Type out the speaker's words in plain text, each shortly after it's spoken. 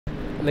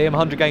Liam,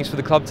 100 games for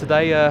the club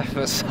today.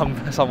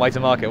 Some way to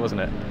mark it,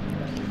 wasn't it?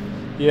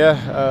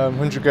 Yeah,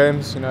 100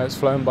 games. It's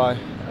flown by.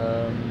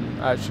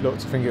 I actually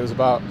looked. I think it was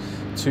about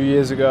 2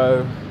 years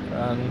ago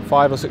and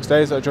 5 or 6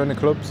 days that I joined the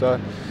club.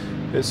 So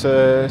it's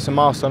a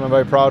milestone I'm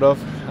very proud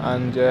of,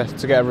 and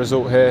to get a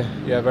result here,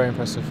 very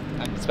impressive.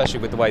 And especially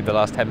with the way the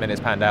last 10 minutes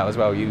panned out as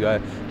well. You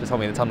just told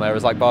me in the tunnel there it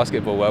was like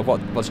basketball.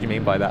 What do you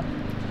mean by that?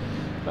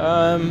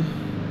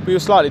 We were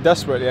slightly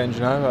desperate at the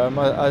end.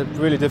 I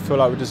really did feel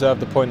like we deserved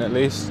the point at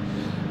least.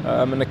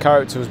 And the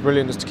character was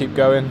brilliant just to keep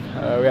going.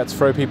 We had to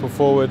throw people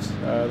forward.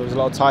 There was a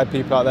lot of tired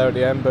people out there at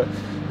the end, but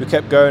we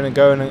kept going and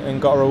going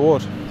and got a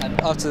reward. And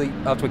after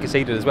we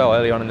conceded as well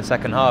early on in the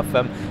second half,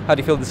 how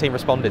do you feel the team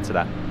responded to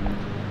that?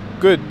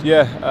 Good,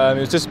 yeah. It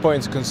was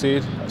disappointing to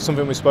concede.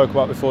 Something we spoke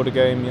about before the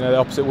game. The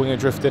opposite winger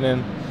drifting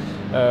in,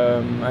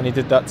 and he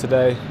did that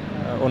today,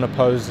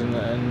 unopposed,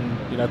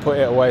 and put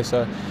it away.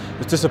 So it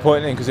was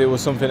disappointing because it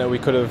was something that we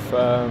could have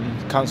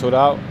cancelled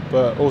out.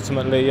 But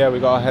ultimately, we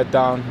got our head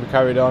down, we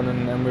carried on,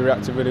 and we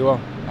reacted really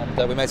well.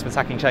 And we made some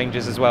attacking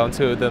changes as well, and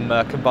two of them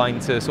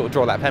combined to sort of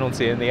draw that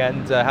penalty in the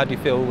end. How do you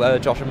feel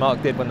Josh and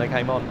Mark did when they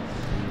came on?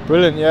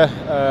 Brilliant,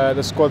 yeah.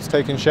 The squad's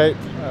taking shape.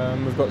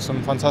 We've got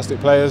some fantastic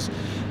players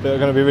that are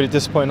going to be really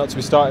disappointed not to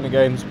be starting the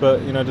games,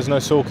 but there's no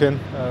sulking.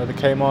 They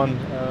came on,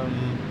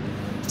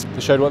 they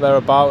showed what they're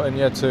about,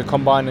 and to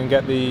combine and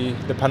get the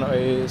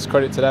penalty, it's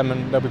credit to them,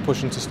 and they'll be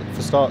pushing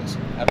for starts.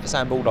 And for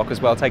Sam Baldock as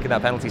well, taking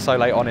that penalty so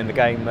late on in the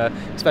game,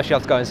 especially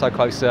after going so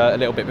close a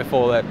little bit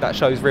before, that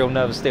shows real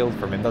nerve steel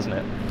from him, doesn't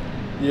it?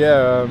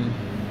 Yeah,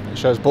 it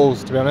shows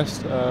balls, to be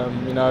honest.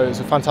 It's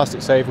a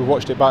fantastic save. We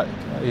watched it back,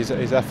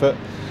 his effort.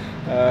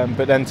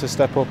 But then to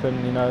step up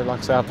and, like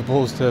I say, have the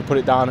balls to put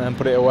it down and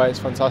put it away, it's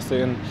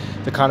fantastic, and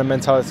the kind of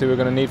mentality we're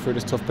going to need through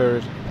this tough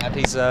period. And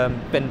he's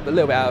been a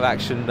little bit out of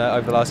action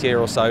over the last year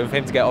or so. For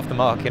him to get off the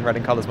mark in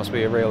Reading colours must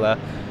be a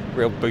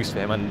real boost for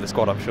him and the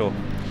squad, I'm sure.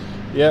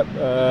 Yep,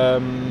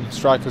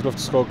 strikers love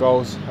to score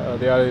goals.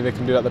 The earlier they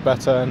can do that, the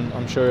better, and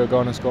I'm sure he'll go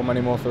on and score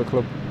many more for the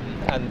club.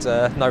 And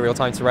no real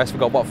time to rest. We've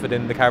got Watford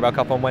in the Carabao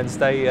Cup on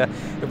Wednesday.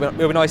 It'll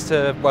be nice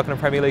to work on a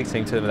Premier League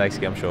team to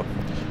Medeski, I'm sure.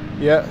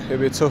 Yeah, it'll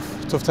be a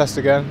tough test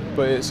again,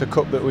 but it's a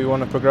cup that we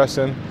want to progress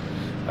in.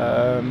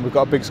 We've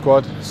got a big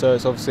squad, so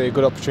it's obviously a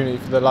good opportunity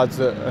for the lads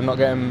that are not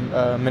getting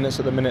minutes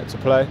at the minute to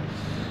play.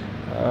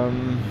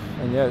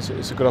 And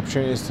it's a good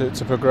opportunity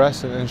to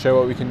progress and show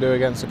what we can do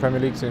against the Premier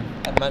League team.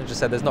 And the manager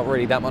said there's not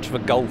really that much of a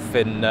gulf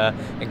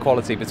in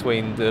quality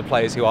between the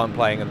players who aren't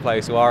playing and the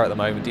players who are at the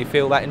moment. Do you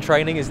feel that in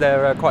training? Is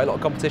there quite a lot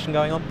of competition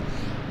going on?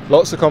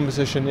 Lots of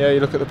competition, yeah.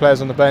 You look at the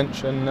players on the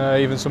bench, and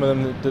even some of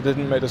them that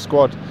didn't make the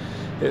squad.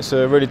 It's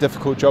a really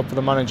difficult job for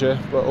the manager,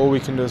 but all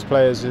we can do as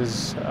players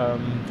is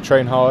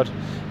train hard,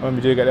 and when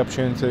we do get the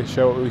opportunity,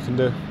 show what we can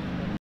do.